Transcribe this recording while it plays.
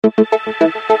Hey,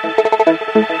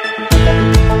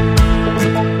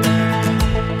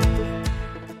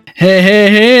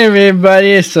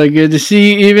 everybody. It's so good to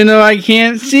see you, even though I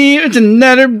can't see you. It's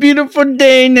another beautiful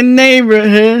day in the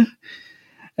neighborhood.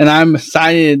 And I'm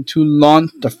excited to launch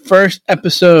the first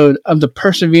episode of the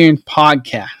Persevering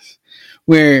Podcast,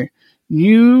 where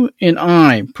you and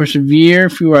I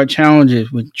persevere through our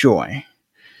challenges with joy.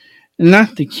 And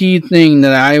that's the key thing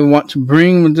that I want to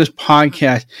bring with this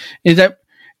podcast, is that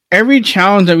every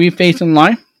challenge that we face in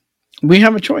life, we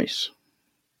have a choice.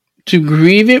 To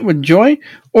grieve it with joy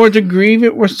or to grieve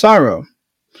it with sorrow.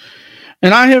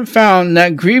 And I have found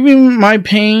that grieving my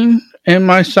pain and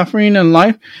my suffering in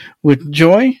life with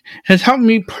joy has helped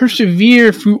me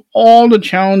persevere through all the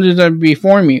challenges that are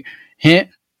before me.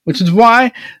 Which is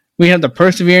why we have the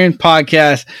Persevering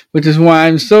Podcast, which is why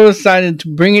I'm so excited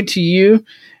to bring it to you.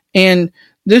 And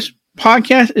this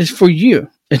podcast is for you.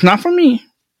 It's not for me,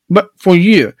 but for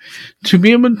you. To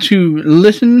be able to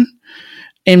listen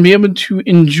and be able to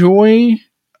enjoy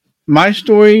my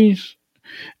stories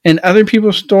and other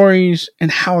people's stories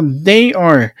and how they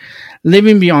are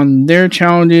living beyond their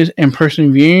challenges and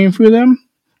persevering through them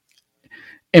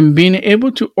and being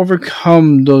able to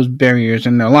overcome those barriers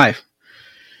in their life.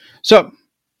 So,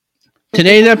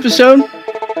 today's episode,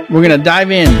 we're going to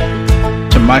dive in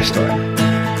to my story.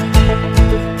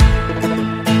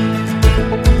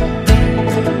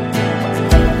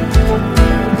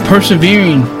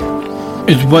 Persevering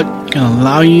is what can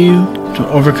allow you to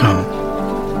overcome.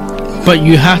 But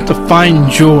you have to find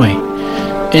joy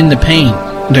in the pain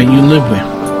that you live with.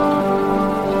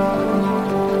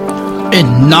 It's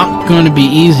not going to be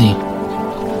easy.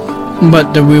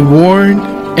 But the reward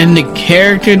and the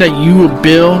character that you will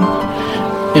build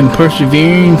in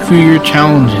persevering through your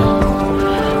challenges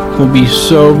will be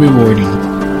so rewarding.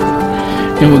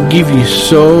 It will give you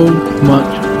so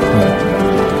much hope.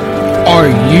 Are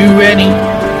you ready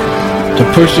to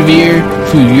persevere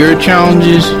through your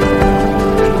challenges?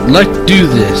 Let's do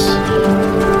this.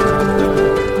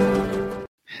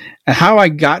 And how I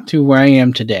got to where I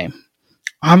am today.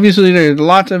 Obviously, there's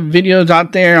lots of videos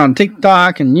out there on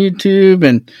TikTok and YouTube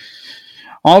and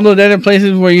all those other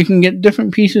places where you can get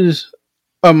different pieces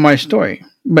of my story.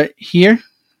 But here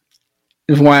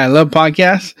is why I love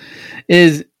podcasts,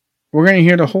 is we're going to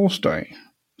hear the whole story.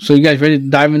 So you guys ready to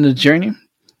dive into the journey?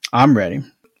 I'm ready.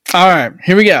 All right,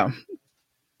 here we go.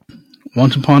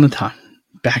 Once upon a time,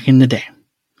 back in the day,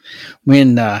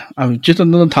 when I was just a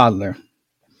little toddler,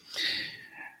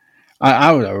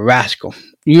 I was a rascal.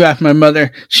 You ask my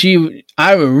mother,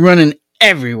 I was running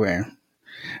everywhere.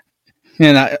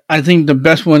 And I think the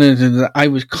best one is that I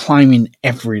was climbing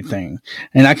everything.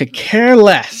 And I could care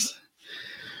less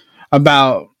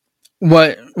about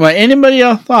what anybody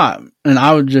else thought. And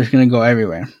I was just going to go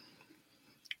everywhere.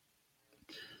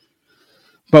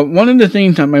 But one of the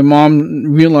things that my mom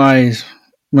realized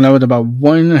when I was about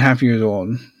 1.5 years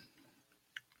old,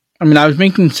 I was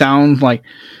making sounds like,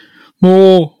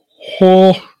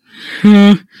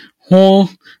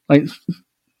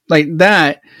 like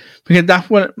that, because that's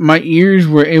what my ears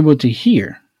were able to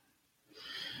hear.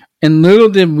 And little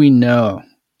did we know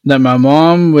that my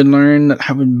mom would learn that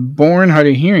I was born hard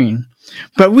of hearing.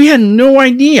 But we had no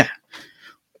idea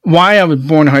why I was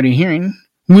born hard of hearing.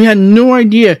 We had no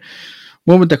idea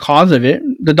what was the cause of it.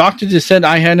 The doctor just said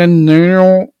I had a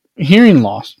neural hearing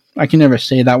loss. I can never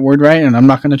say that word right, and I'm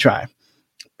not going to try.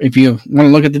 If you want to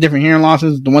look at the different hearing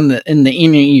losses, the one that in the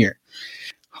inner ear.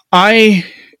 I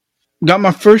got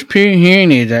my first pair of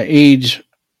hearing aids at age,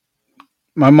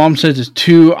 my mom says it's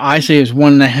 2, I say it's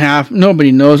 1.5.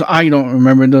 Nobody knows. I don't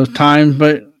remember those times,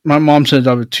 but my mom says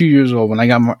I was 2 years old when I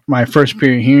got my first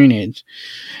pair of hearing aids.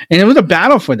 And it was a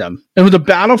battle for them. It was a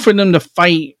battle for them to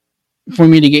fight for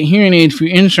me to get hearing aids through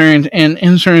insurance, and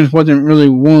insurance wasn't really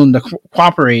willing to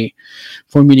cooperate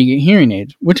for me to get hearing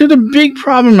aids, which is a big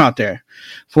problem out there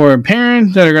for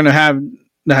parents that are going to have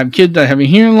kids that have a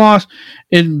hearing loss,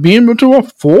 is being able to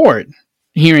afford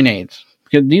hearing aids,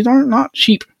 because these are not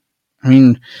cheap.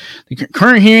 The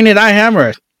current hearing aid I have are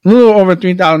a little over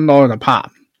 $3,000 a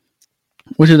pop,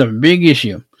 which is a big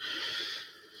issue.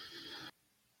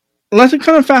 Let's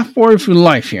kind of fast forward through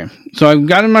life here. So I've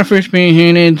gotten my first pair of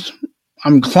hearing aids.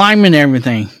 I'm climbing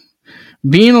everything,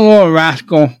 being a little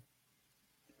rascal,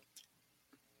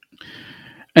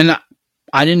 and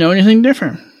I didn't know anything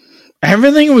different.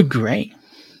 Everything was great.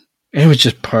 It was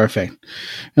just perfect.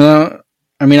 I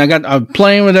was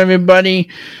playing with everybody.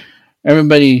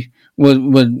 Everybody we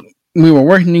were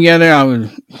working together. I was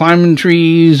climbing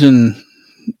trees and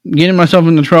getting myself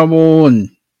into trouble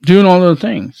and doing all those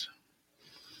things.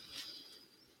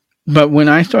 But when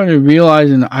I started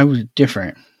realizing that I was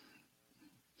different,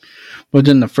 was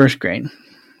in the first grade.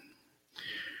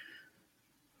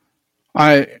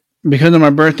 Because of my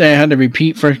birthday, I had to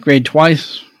repeat first grade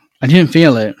twice. I didn't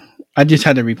fail it. I just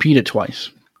had to repeat it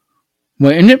twice.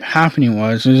 What ended up happening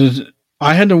is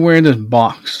I had to wear this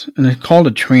box, and it's called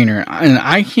a trainer, and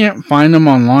I can't find them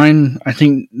online. I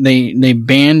think they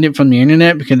banned it from the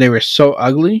internet because they were so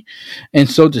ugly and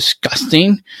so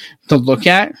disgusting to look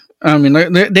at. I mean,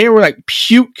 they were like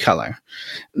puke color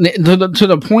to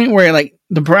the point where like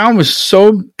the brown was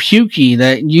so pukey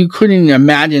that you couldn't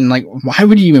imagine, like, why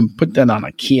would you even put that on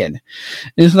a kid?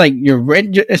 It's like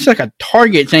it's like a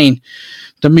target thing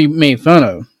to be made fun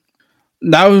of.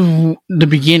 That was the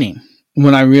beginning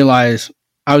when I realized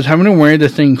I was having to wear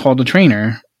this thing called the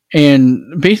trainer.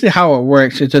 And basically how it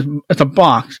works, it's a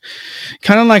box,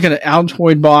 kind of like an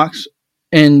Altoid box,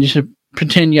 and you should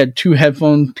pretend you had two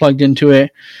headphones plugged into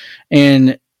it,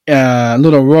 and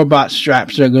little robot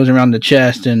straps that goes around the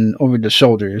chest and over the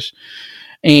shoulders.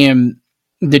 And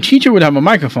the teacher would have a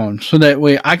microphone, so that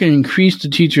way I can increase the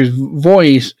teacher's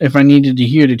voice if I needed to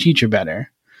hear the teacher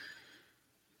better.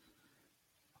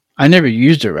 I never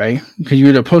used it, right? Because you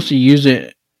were supposed to use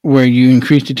it where you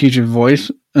increase the teacher's voice,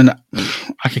 and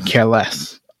I could care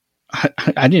less.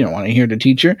 I didn't want to hear the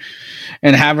teacher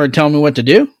and have her tell me what to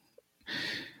do.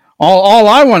 All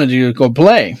I want to do is go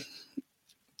play.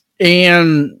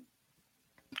 And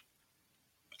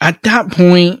at that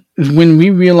point is when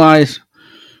we realized,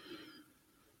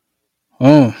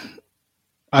 I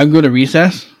go to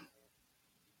recess,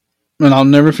 and I'll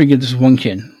never forget this one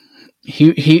kid.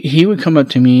 He would come up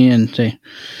to me and say,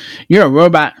 "You're a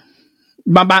robot."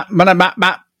 Because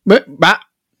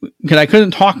I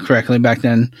couldn't talk correctly back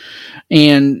then,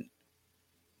 and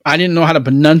I didn't know how to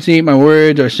pronunciate my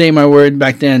words or say my words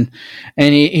back then.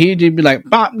 And he'd be like,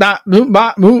 "Bop, dot, boop,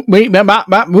 bop, boop, wait, bop,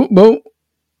 bop, boop, boop."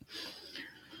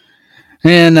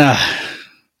 And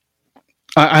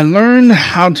I learned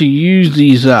how to use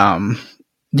these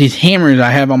hammers I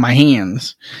have on my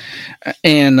hands,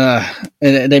 and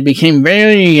they became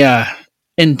very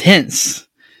intense.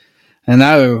 And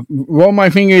I would roll my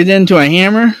fingers into a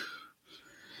hammer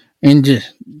and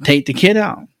just take the kid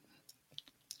out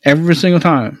every single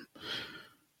time.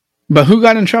 But who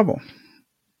got in trouble?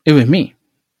 It was me,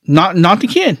 not the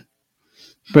kid.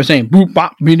 For saying boop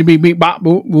bop beep beep beep bop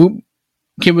boop boop,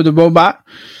 kid with the robot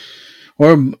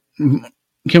or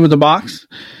kid with the box.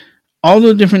 All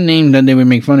the different names that they would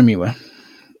make fun of me with.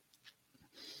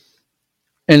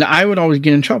 And I would always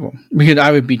get in trouble because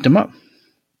I would beat them up.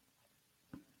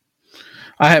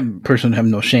 I personally have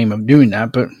no shame of doing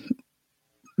that, but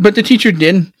the teacher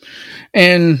did.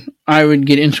 And I would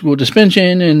get in school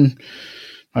suspension, and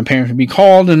my parents would be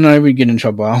called, and I would get in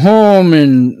trouble at home,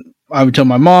 and I would tell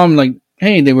my mom, like,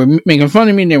 hey, they were making fun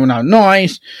of me, they were not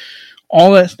nice,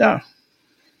 all that stuff.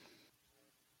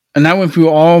 And that went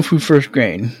all through first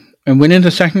grade. And went into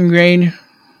second grade,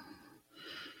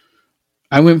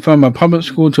 I went from a public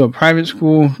school to a private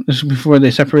school. This is before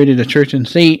they separated the church and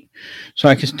state, so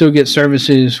I could still get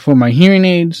services for my hearing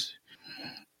aids.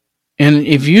 And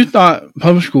if you thought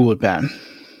public school was bad,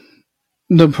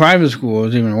 the private school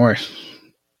was even worse.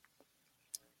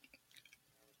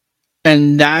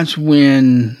 And that's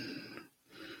when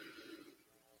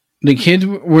the kids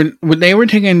were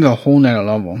taking it to a whole nother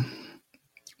level.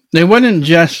 They wasn't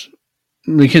just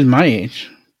the kids my age.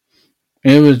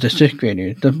 It was the sixth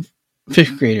graders, the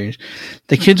fifth graders,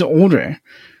 the kids older,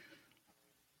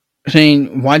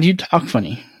 saying, "Why do you talk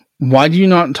funny? Why do you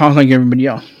not talk like everybody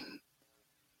else?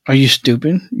 Are you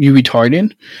stupid? You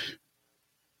retarded?"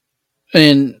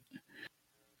 And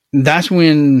that's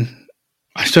when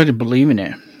I started believing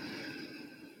it.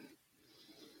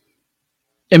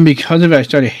 And because of it, I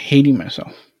started hating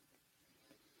myself.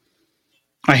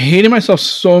 I hated myself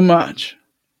so much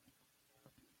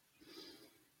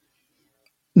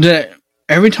that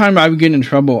every time I would get in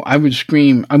trouble, I would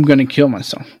scream, "I'm going to kill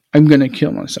myself. I'm going to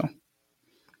kill myself."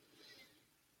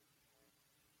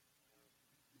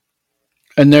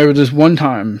 And there was this one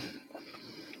time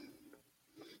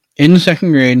in the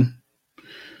second grade,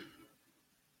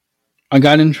 I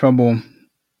got in trouble.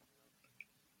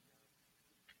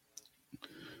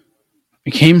 I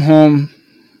came home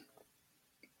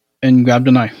and grabbed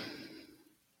a knife.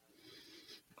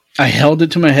 I held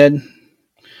it to my head,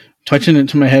 touching it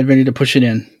to my head, ready to push it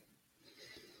in.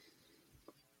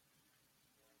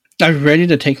 I was ready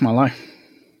to take my life.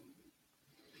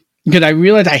 Because I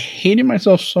realized I hated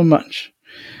myself so much.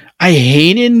 I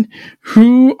hated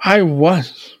who I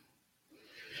was.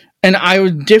 And I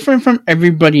was different from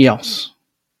everybody else.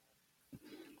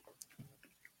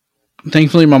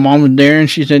 Thankfully, my mom was there, and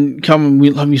she said, "Calvin,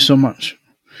 we love you so much.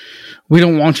 We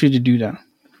don't want you to do that.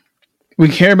 We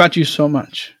care about you so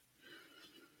much.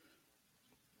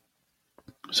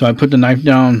 So I put the knife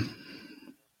down,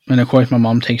 and of course my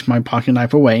mom takes my pocket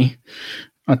knife away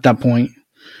at that point,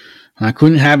 and I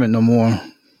couldn't have it no more.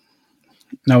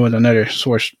 That was another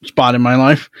sore spot in my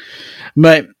life.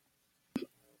 But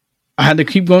I had to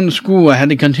keep going to school. I had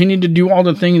to continue to do all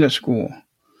the things at school.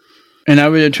 And I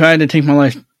would have tried to take my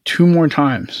life 2 more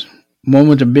times. One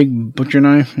was a big butcher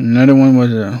knife, and another one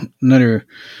was another,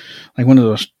 like one of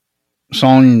those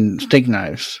sawing steak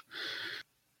knives.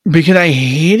 Because I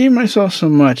hated myself so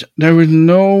much, there was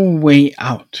no way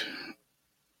out.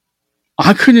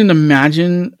 I couldn't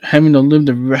imagine having to live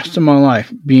the rest of my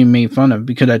life being made fun of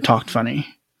because I talked funny.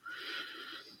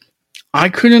 I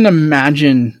couldn't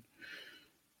imagine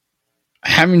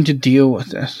having to deal with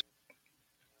this.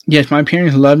 Yes, my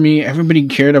parents loved me. Everybody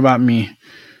cared about me.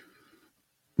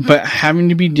 But having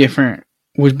to be different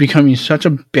was becoming such a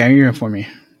barrier for me.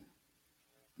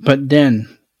 But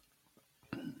then,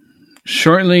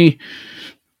 shortly,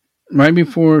 right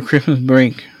before Christmas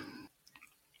break,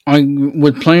 I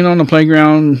was playing on the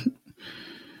playground,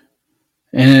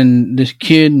 and this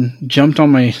kid jumped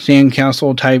on my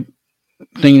sandcastle type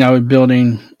thing I was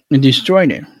building and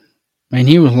destroyed it. And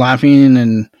he was laughing,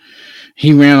 and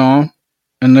he ran off,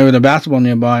 and there was a basketball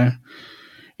nearby.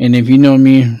 And if you know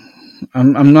me,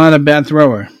 I'm not a bad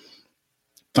thrower.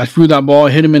 I threw that ball,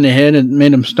 hit him in the head, and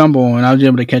made him stumble, and I was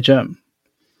able to catch up.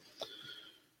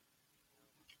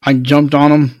 I jumped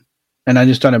on him, and I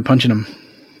just started punching him.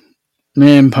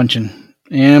 Punching.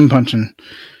 And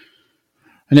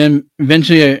then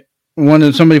eventually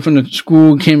somebody from the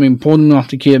school came and pulled me off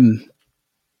the kid and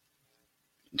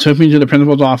took me to the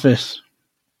principal's office.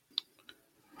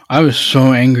 I was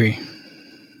so angry.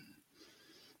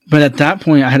 But at that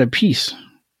point, I had a peace.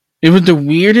 It was the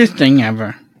weirdest thing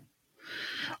ever.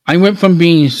 I went from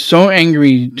being so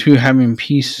angry to having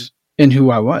peace in who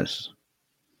I was.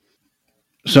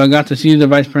 So I got to see the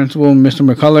vice principal, Mr.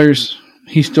 McCullers.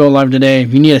 He's still alive today.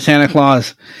 If you need a Santa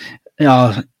Claus,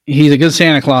 he's a good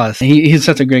Santa Claus. He's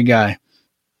such a great guy.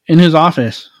 In his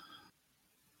office,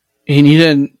 and he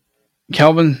said,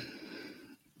 "Calvin,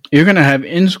 you're going to have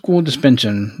in-school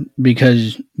suspension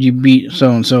because you beat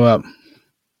so-and-so up."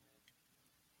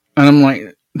 And I'm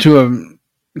like, to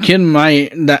a kid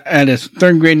at his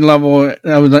 3rd grade level,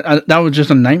 that was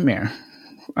just a nightmare.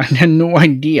 I had no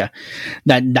idea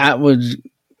that was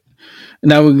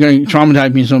going to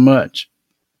traumatize me so much.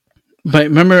 But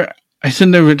remember, I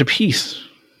said there was a peace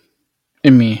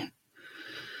in me.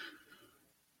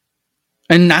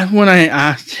 And that's when I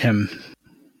asked him,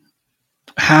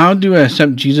 how do I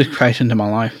accept Jesus Christ into my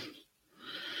life?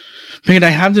 Because I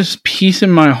have this peace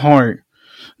in my heart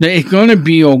that it's going to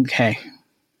be okay.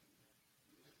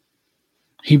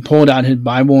 He pulled out his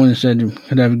Bible and said,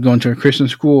 because I was going to a Christian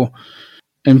school,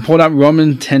 and pulled out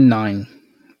Romans 10:9.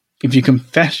 If you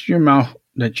confess your mouth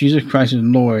that Jesus Christ is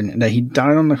Lord, and that he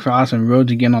died on the cross and rose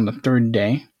again on the 3rd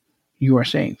day, you are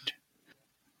saved.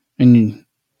 And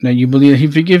that you believe that he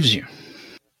forgives you.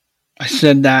 I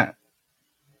said that,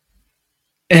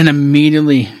 and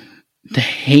immediately the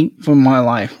hate for my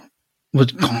life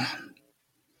was gone.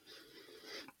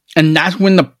 And that's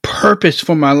when the purpose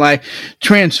for my life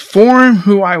transformed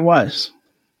who I was.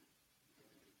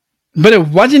 But it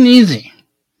wasn't easy.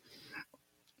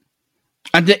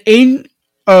 At the age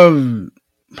of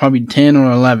probably 10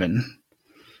 or 11,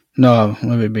 no,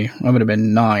 what would it be? I would have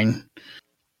been 9.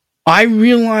 I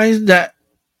realized that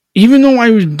even though I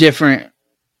was different,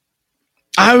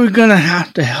 I was going to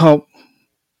have to help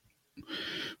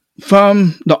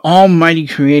from the Almighty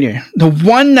Creator, the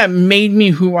one that made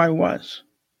me who I was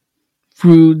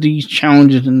through these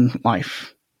challenges in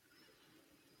life.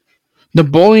 The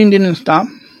bullying didn't stop.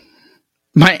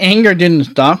 My anger didn't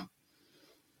stop.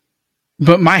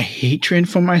 But my hatred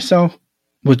for myself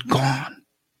was gone.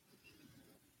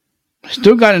 I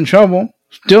still got in trouble.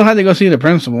 Still had to go see the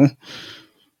principal.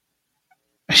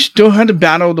 I still had to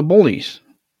battle the bullies.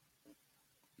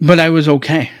 But I was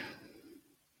okay.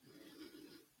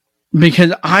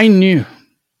 Because I knew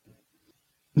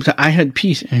that I had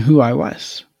peace in who I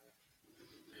was.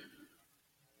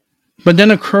 But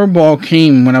then a curveball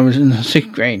came when I was in the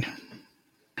 6th grade.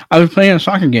 I was playing a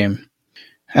soccer game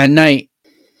at night,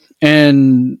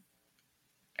 and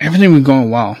everything was going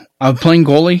well. I was playing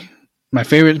goalie, my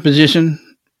favorite position.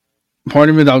 Part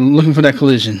of it, I was looking for that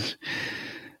collision.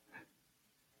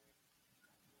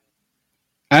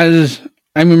 As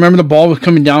I remember, the ball was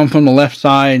coming down from the left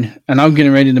side, and I was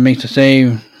getting ready to make the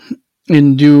save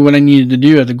and do what I needed to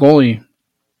do as a goalie.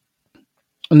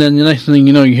 And then the next thing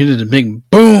you know, you hear this big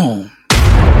boom.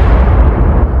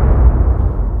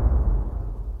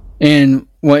 And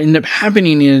what ended up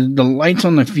happening is the lights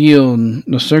on the field,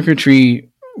 the circuitry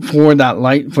for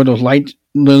those lights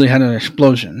literally had an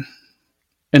explosion.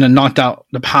 And it knocked out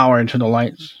the power to the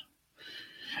lights.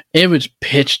 It was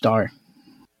pitch dark.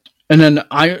 And then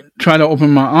I tried to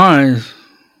open my eyes,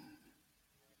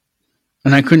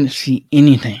 and I couldn't see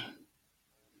anything.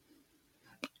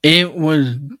 It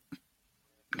was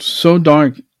so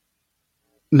dark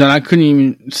that I couldn't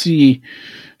even see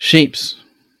shapes.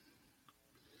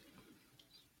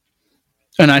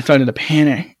 And I started to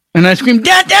panic. And I screamed,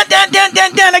 Dad, Dad, Dad, Dad,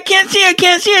 Dad, Dad, I can't see, I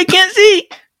can't see, I can't see.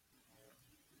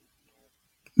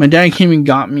 My dad came and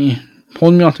got me,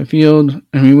 pulled me off the field,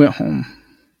 and we went home.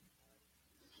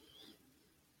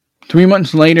 3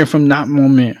 months later from that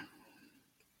moment,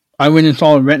 I went and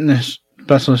saw a retina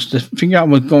specialist to figure out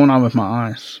what's going on with my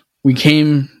eyes. We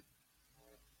came,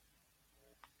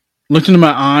 looked into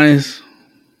my eyes.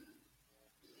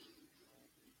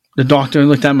 The doctor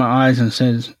looked at my eyes and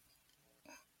says,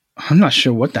 I'm not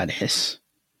sure what that is,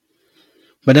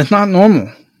 but it's not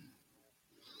normal.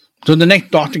 So the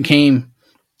next doctor came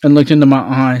and looked into my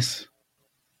eyes,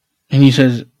 and he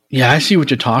says, yeah, I see what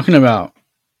you're talking about.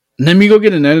 And then we go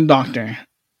get another doctor,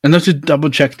 and let's just double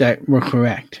check that we're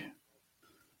correct.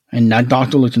 And that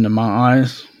doctor looked into my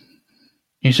eyes.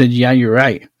 He said, yeah, you're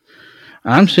right.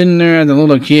 I'm sitting there as a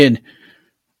little kid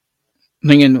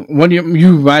thinking, what are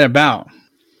you right about?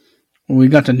 Well, we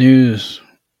got the news,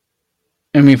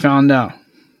 and we found out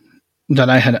that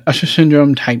I had Usher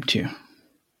syndrome type 2.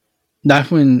 That's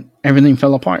when everything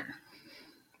fell apart.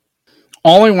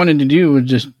 All I wanted to do was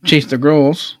just chase the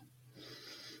girls,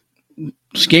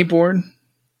 skateboard,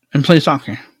 and play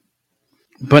soccer.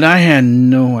 But I had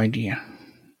no idea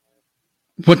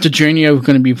what the journey was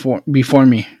going to be before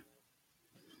me.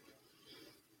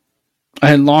 I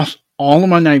had lost all of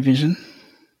my night vision,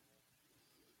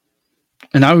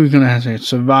 and I was going to have to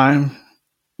survive,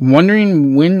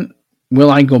 wondering when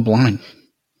will I go blind.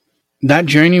 That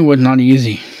journey was not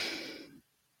easy,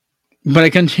 but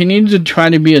I continued to try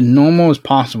to be as normal as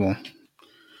possible,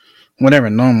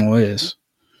 whatever normal is.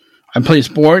 I played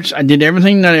sports. I did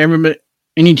everything that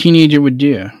any teenager would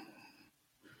do.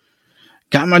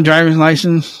 Got my driver's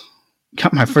license.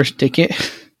 Got my first ticket.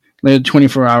 Later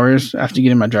 24 hours after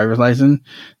getting my driver's license.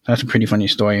 That's a pretty funny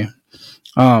story.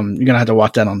 You're going to have to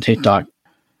watch that on TikTok.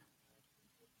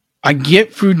 I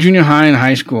get through junior high and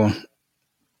high school.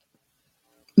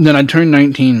 Then I turned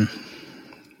 19.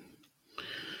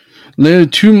 Literally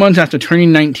 2 months after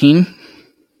turning 19,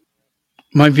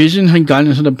 my vision had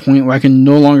gotten to the point where I can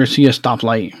no longer see a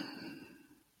stoplight.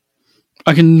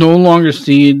 I can no longer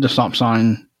see the stop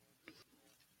sign.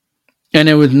 And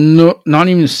it was not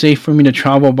even safe for me to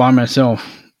travel by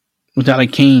myself without a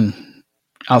cane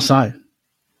outside.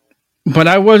 But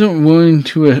I wasn't willing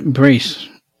to embrace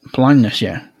blindness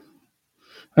yet.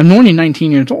 I'm only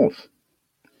 19 years old.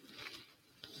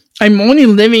 I'm only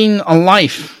living a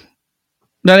life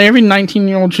that every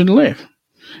 19-year-old should live.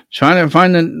 Trying to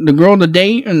find the girl to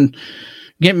date and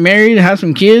get married, have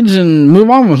some kids, and move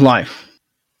on with life.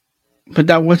 But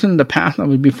that wasn't the path that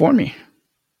was before me.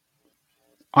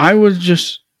 I was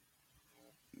just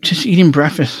eating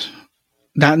breakfast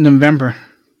that November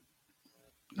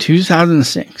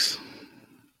 2006.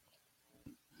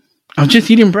 I was just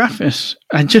eating breakfast.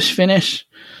 I just finished.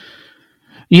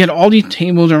 You had all these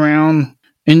tables around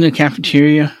in the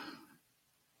cafeteria.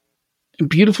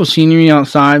 Beautiful scenery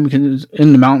outside because it's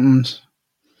in the mountains.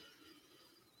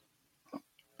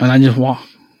 And I just walked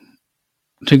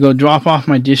to go drop off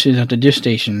my dishes at the dish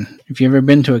station. If you've ever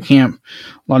been to a camp,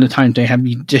 a lot of times they have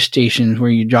these dish stations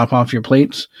where you drop off your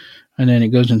plates and then it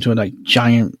goes into a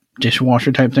giant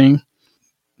dishwasher type thing.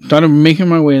 Started making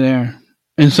my way there,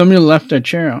 and somebody left their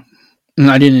chair out and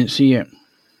I didn't see it.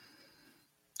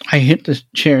 I hit the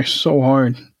chair so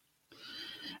hard.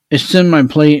 It sent my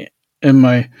plate and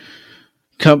my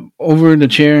cup over the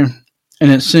chair,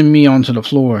 and it sent me onto the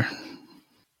floor.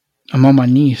 I'm on my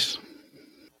knees,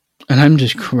 and I'm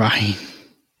just crying,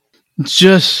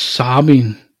 just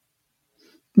sobbing,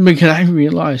 because I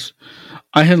realized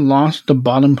I had lost the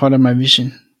bottom part of my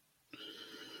vision.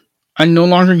 I no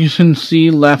longer can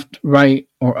see left, right,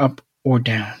 or up or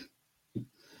down.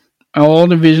 All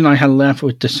the vision I had left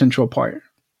was the central part.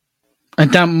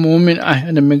 At that moment, I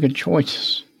had to make a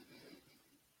choice.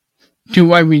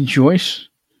 Do I rejoice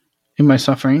in my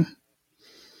suffering?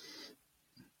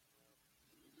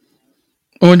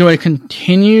 Or do I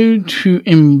continue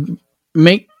to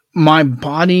make my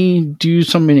body do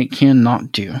something it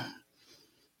cannot do,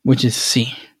 which is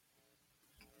see?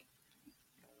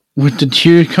 With the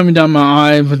tears coming down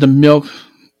my eyes, with the milk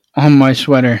on my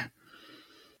sweater,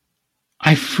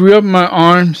 I threw up my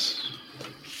arms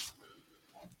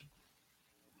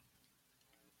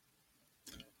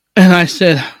And I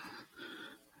said,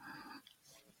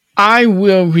 I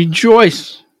will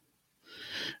rejoice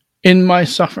in my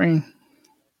suffering.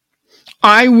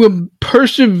 I will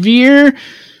persevere,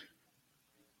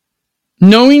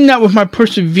 knowing that with my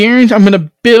perseverance, I'm going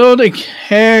to build a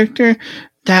character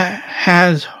that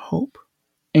has hope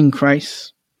in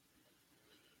Christ.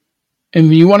 And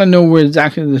if you want to know where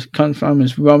exactly this comes from,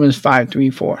 it's Romans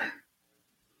 5:3-4.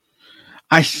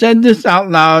 I said this out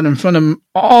loud in front of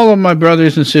all of my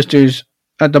brothers and sisters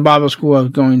at the Bible school I was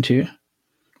going to,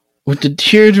 with the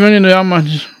tears running down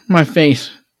my face,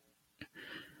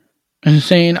 and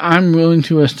saying, I'm willing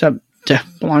to accept deaf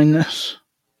blindness.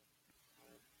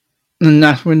 And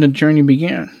that's when the journey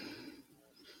began.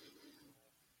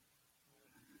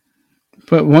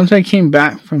 But once I came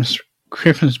back from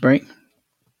Christmas break,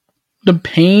 the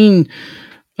pain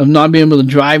of not being able to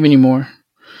drive anymore,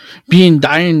 being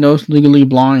diagnosed legally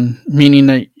blind, meaning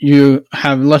that you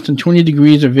have less than 20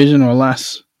 degrees of vision or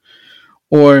less,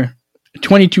 or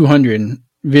 2200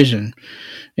 vision.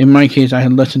 In my case, I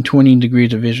had less than 20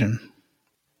 degrees of vision.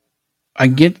 I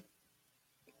get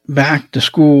back to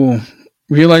school,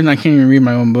 realizing I can't even read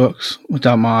my own books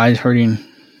without my eyes hurting.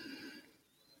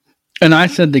 And I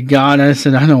said to God, I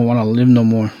don't want to live no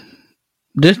more.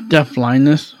 This deaf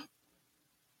blindness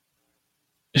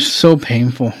is so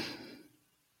painful.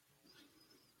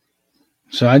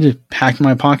 So I just packed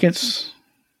my pockets,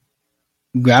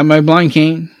 grabbed my blind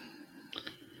cane,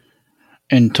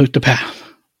 and took the path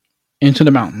into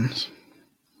the mountains.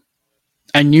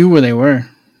 I knew where they were.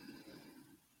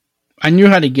 I knew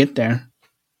how to get there.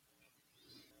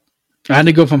 I had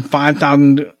to go from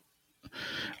 5,000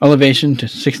 elevation to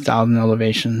 6,000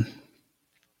 elevation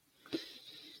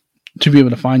to be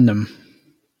able to find them.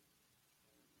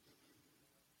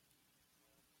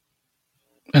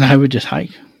 And I would just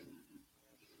hike.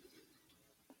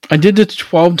 I did this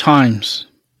 12 times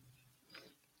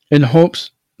in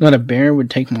hopes that a bear would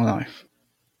take my life.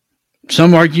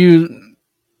 Some argue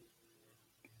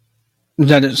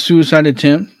that it's suicide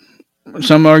attempt.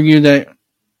 Some argue that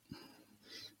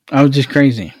I was just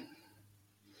crazy.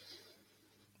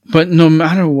 But no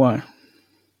matter what,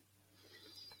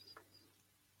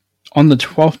 on the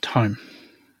 12th time,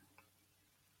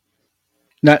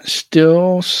 that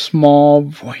still small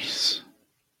voice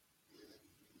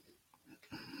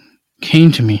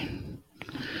came to me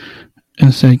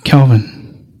and said,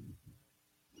 Kelvin,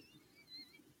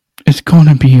 it's going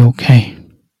to be okay.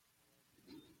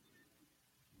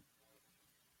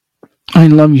 I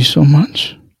love you so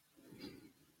much.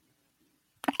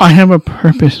 I have a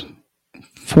purpose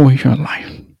for your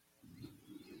life.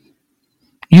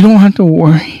 You don't have to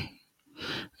worry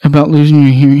about losing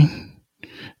your hearing.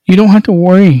 You don't have to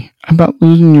worry about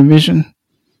losing your vision.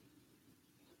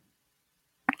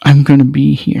 I'm going to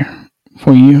be here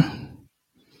for you.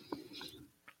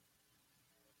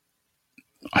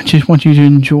 I just want you to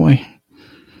enjoy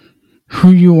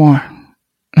who you are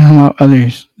and allow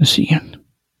others to see it.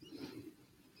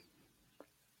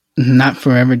 And that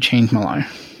forever changed my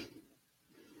life.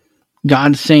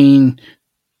 God saying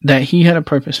that He had a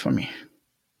purpose for me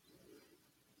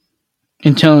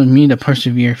and telling me to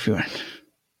persevere through it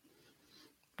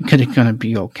because it's going to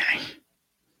be okay.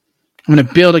 I'm going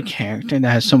to build a character that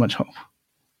has so much hope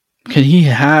because He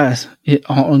has it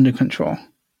all under control.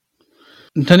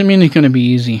 It doesn't mean it's going to be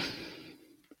easy,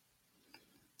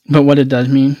 but what it does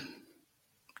mean,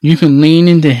 you can lean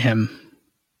into Him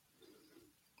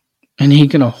and He's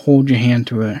going to hold your hand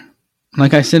through it.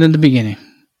 Like I said at the beginning,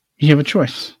 you have a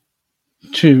choice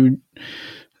to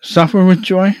suffer with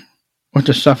joy or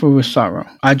to suffer with sorrow.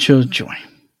 I chose joy.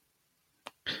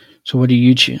 So what do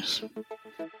you choose?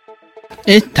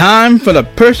 It's time for the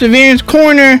Perseverance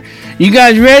Corner. You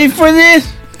guys ready for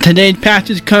this? Today's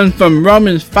passage comes from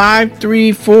Romans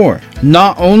 5:3-4.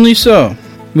 Not only so,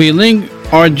 we link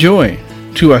our joy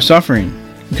to our suffering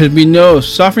because we know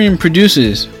suffering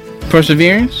produces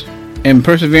perseverance, and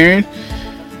perseverance,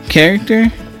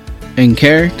 character, and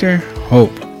character,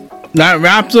 hope. That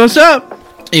wraps us up.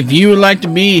 If you would like to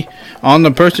be on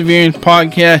the Perseverance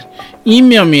Podcast,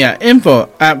 email me at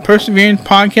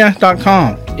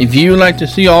info@perseverancepodcast.com. If you would like to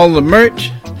see all the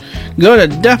merch, go to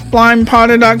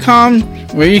deafblindpotter.com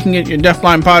where you can get your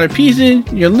Deafblind Potter pieces,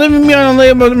 your Living Beyond the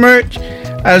Label merch,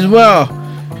 as well.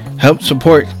 Help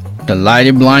support the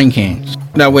Lighted Blind Canes.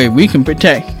 That way we can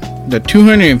protect the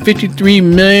 253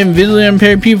 million visually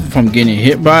impaired people from getting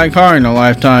hit by a car in a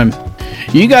lifetime.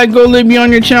 You gotta go live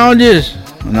beyond your challenges,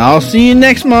 and I'll see you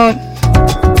next month.